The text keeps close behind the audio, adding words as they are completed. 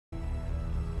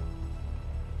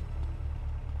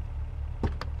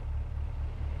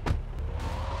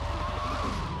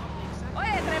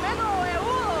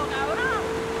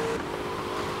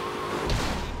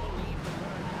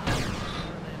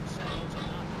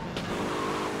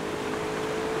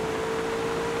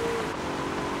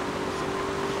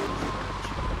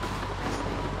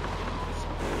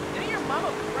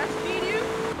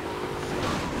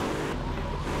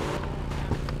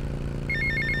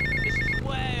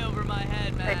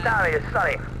Tommy, it's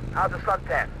Sonny. How's the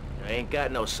suntan? I ain't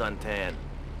got no suntan.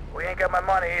 We ain't got my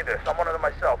money either, so I'm one of them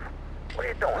myself. What are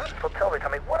you doing? So tell me,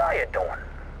 Tommy, what are you doing?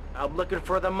 I'm looking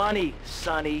for the money,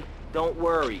 Sonny. Don't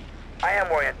worry. I am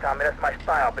worrying, Tommy. That's my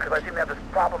style, because I seem to have this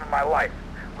problem in my life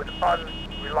with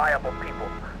unreliable people.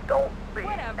 Don't be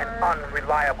an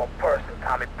unreliable person,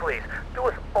 Tommy, please. Do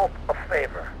us both a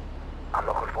favor. I'm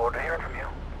looking forward to hearing from you.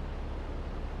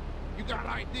 You got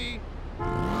ID?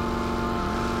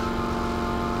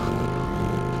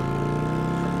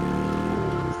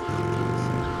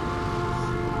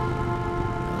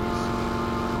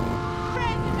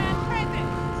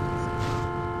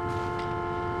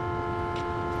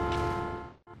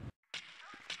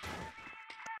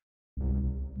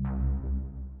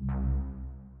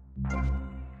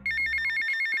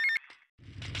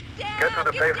 Get to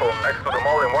the payphone next to the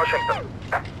mall in Washington.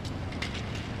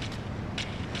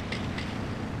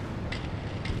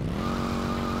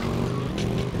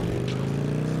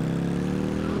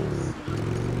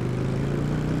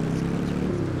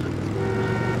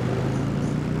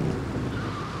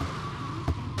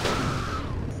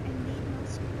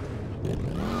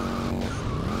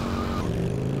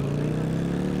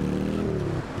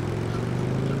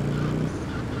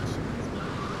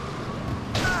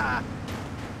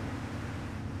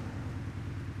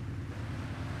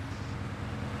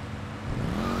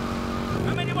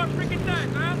 How many more freaking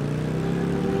times, huh?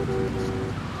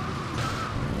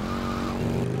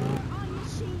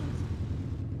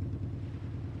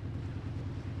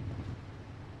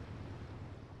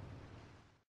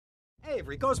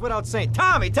 Avery, goes without saying.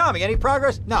 Tommy, any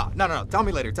progress? No. Tell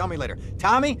me later.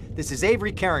 Tommy, this is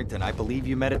Avery Carrington. I believe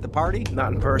you met at the party?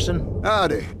 Not in person.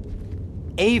 Howdy.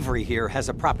 Avery here has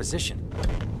a proposition.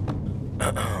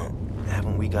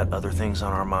 Haven't we got other things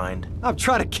on our mind? I'm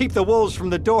trying to keep the wolves from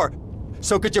the door.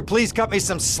 So could you please cut me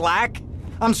some slack?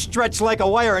 I'm stretched like a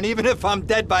wire, and even if I'm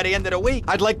dead by the end of the week,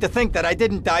 I'd like to think that I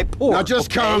didn't die poor. Now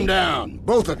just calm down,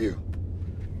 both of you.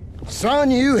 Son,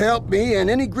 you help me, and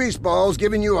any greaseballs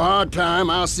giving you a hard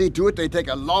time, I'll see to it they take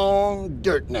a long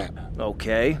dirt nap.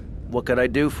 Okay. What could I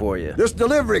do for you? This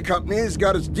delivery company's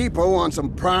got its depot on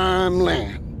some prime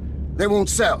land. They won't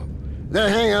sell. They're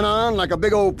hanging on like a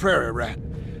big old prairie rat.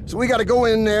 So we gotta go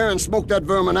in there and smoke that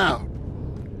vermin out.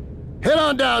 Head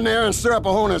on down there and stir up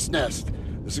a hornet's nest.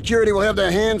 The security will have their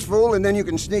hands full, and then you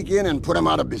can sneak in and put them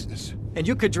out of business. And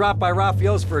you could drop by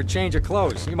Raphael's for a change of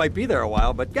clothes. You might be there a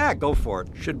while, but yeah, go for it.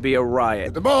 Should be a If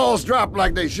riot. the balls drop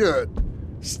like they should,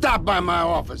 stop by my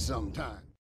office sometime.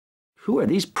 Who are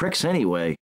these pricks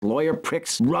anyway? Lawyer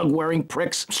pricks, rug-wearing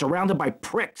pricks, surrounded by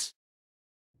pricks.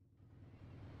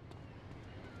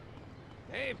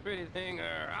 Hey, pretty thing,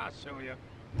 I'll show you.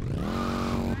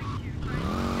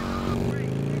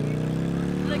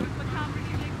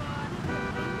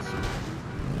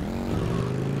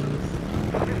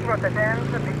 Rotterdam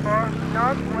 34,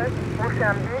 Northwest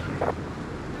Ocean Beach.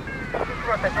 6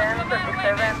 Rotterdam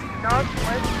 37,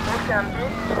 Northwest Ocean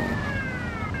Beach.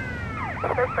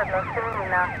 Suspect na seen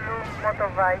in a blue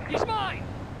motorbike. He's mine!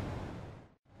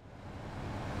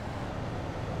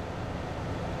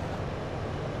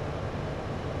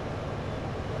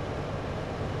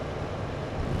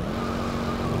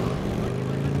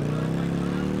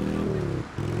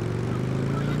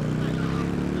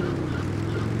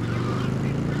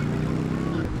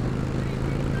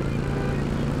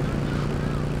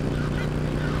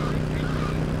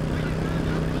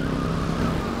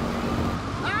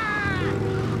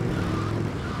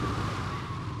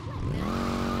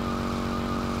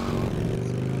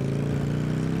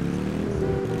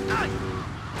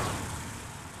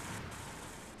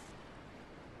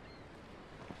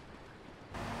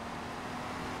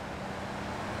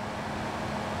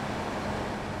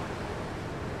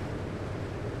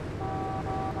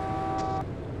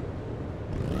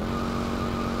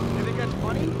 You think that's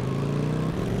funny?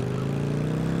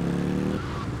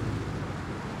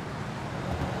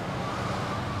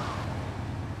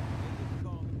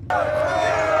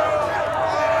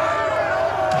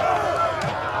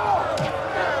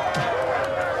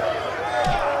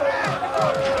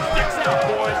 Sticks out,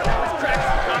 boys! Let's crack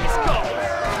some commie skulls!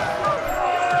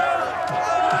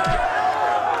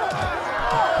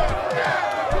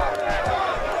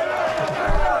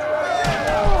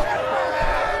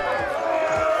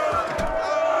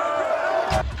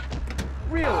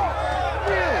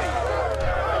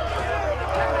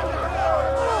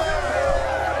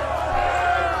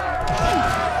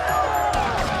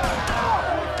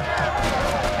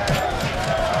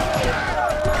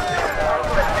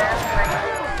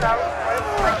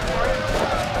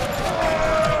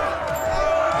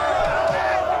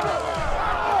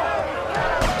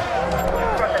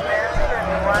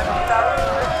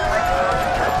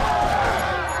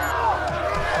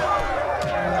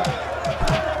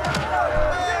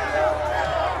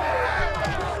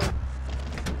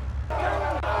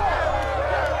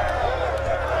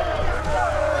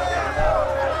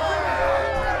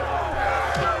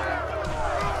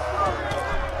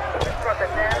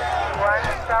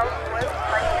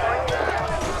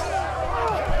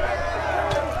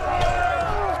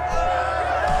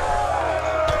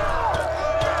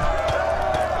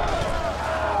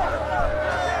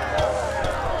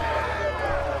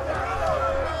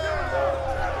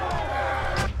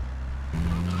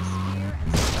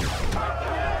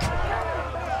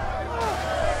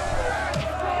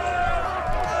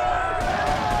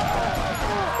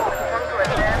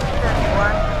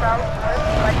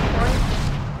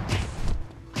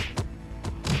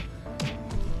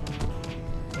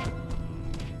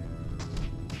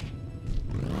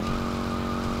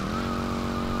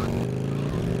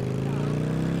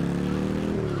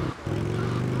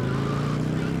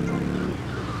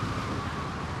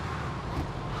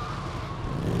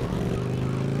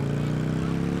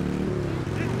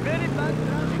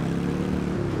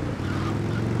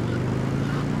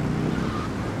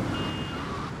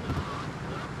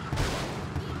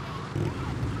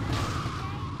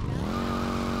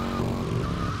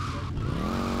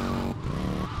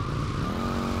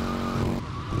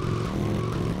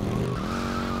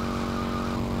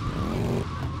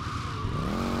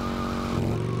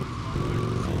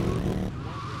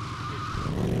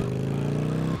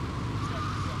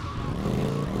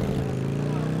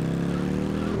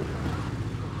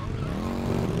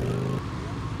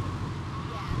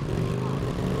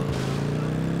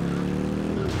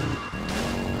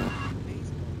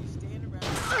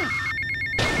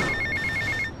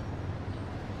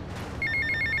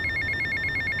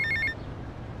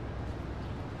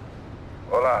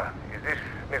 Hola, is this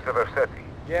Mr. Versetti?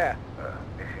 Yeah.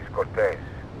 This is Cortez.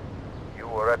 You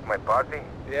were at my party?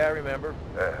 Yeah, I remember.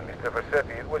 Mr.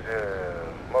 Versetti, it was a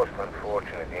most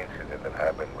unfortunate incident that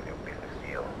happened with your business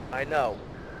deal. I know.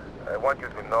 I want you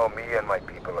to know me and my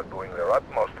people are doing their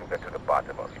utmost to get to the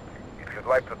bottom of it. If you'd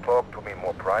like to talk to me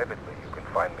more privately, you can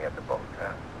find me at the boat,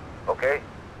 huh? Okay?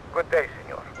 Good day,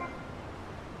 senor.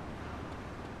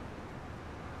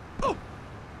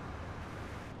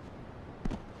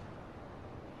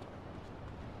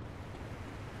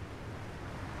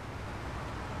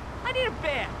 I need a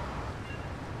bed.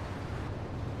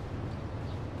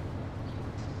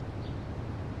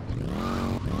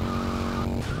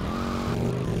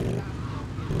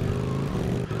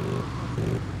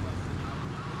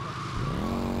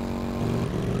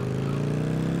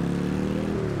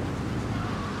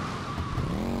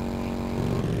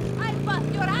 I'll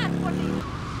bust your ass for this.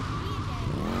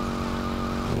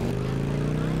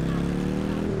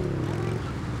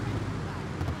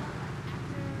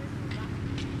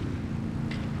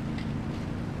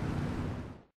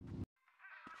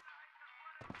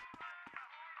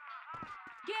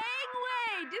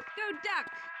 Gangway, disco duck.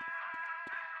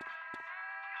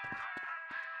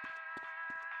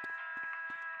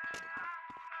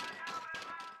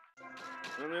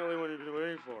 I'm the only one you've been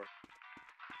waiting for.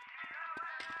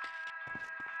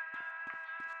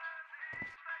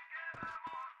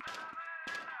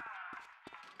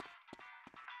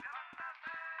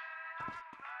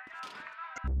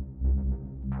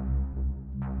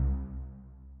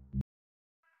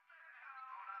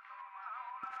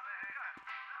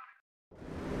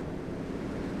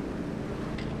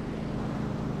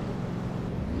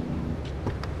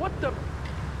 What the?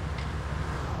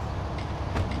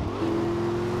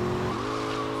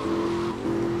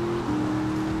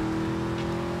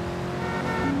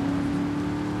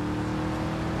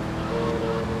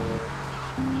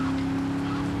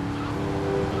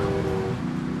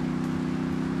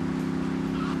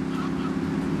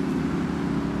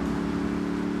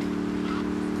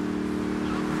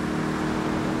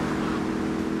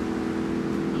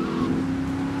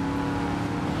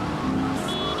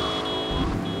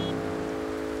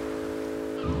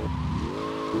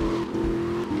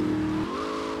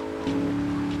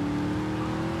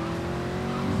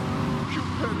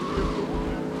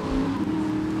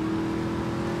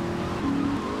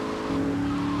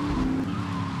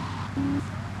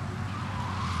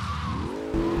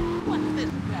 What's this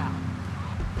about?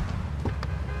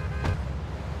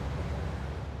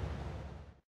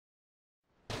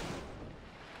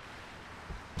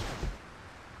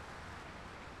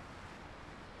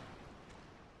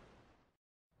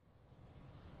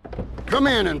 Come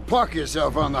in and park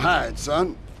yourself on the hide,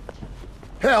 son.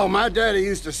 Hell, my daddy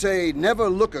used to say, never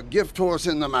look a gift horse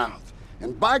in the mouth.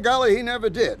 And by golly, he never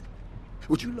did.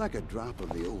 Would you like a drop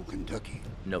of the old Kentucky?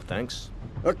 No thanks.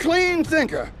 A clean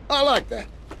thinker. I like that.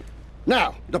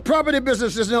 Now, the property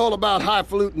business isn't all about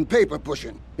highfalutin paper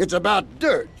pushing. It's about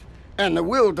dirt, and the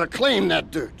will to claim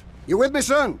that dirt. You with me,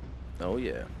 son? Oh,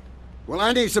 yeah. Well,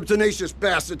 I need some tenacious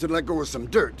bastard to let go of some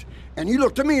dirt. And you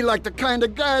look to me like the kind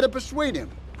of guy to persuade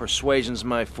him. Persuasion's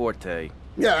my forte.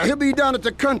 Yeah, he'll be down at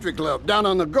the country club, down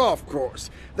on the golf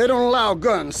course. They don't allow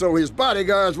guns, so his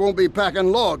bodyguards won't be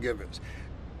packing lawgivers.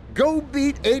 Go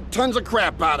beat 8 tons of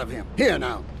crap out of him. Here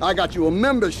now, I got you a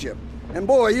membership. And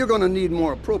boy, you're gonna need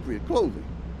more appropriate clothing.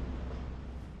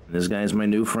 This guy's my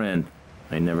new friend.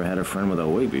 I never had a friend with a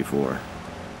wig before.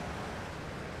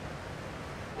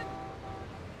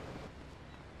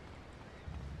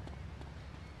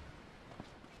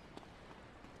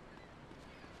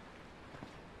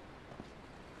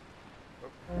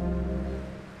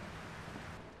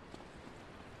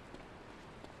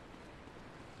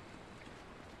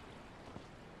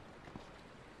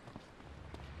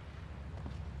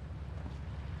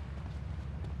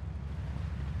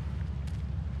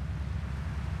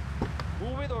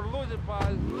 Move it or lose it, pal.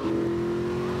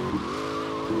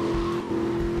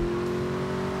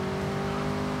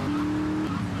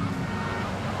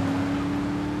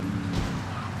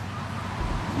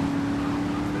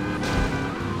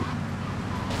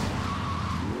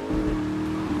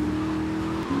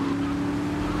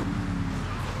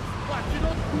 What, you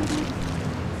don't...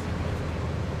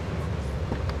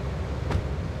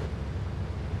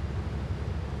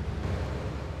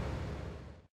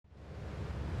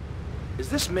 Is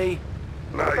this me?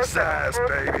 Nice ass,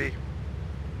 baby.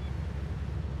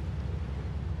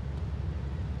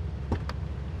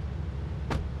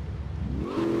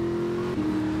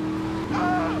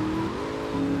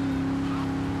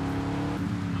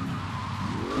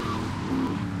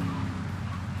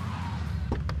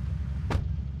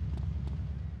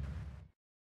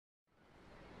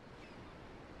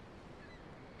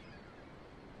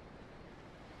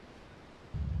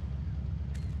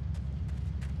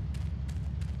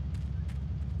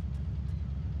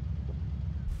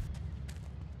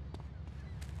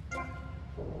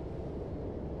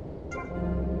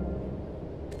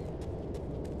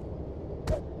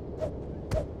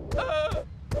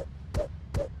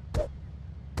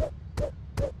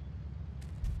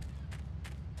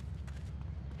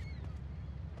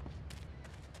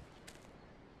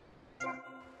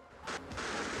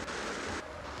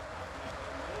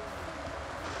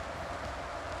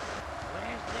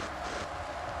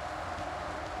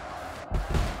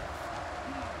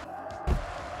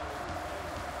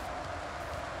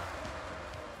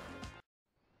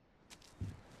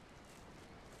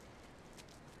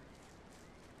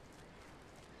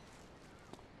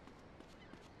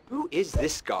 is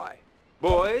this guy?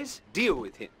 Boys, deal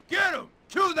with him. Get him!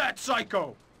 Kill that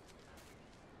psycho!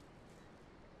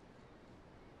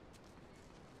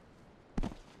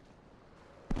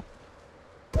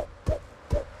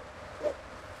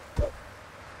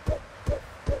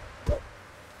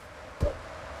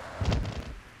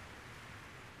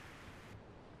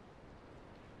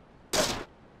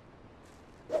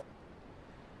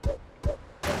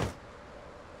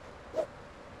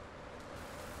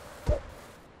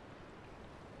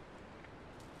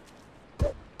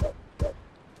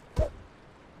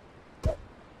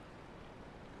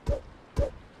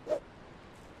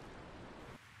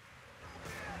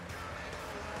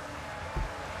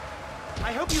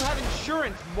 I hope you have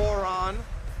insurance, moron!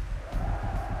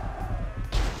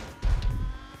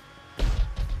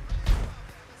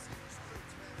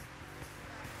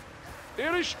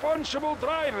 Irresponsible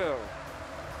driver!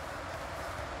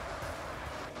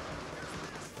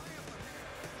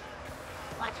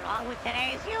 What's wrong with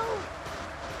today's youth?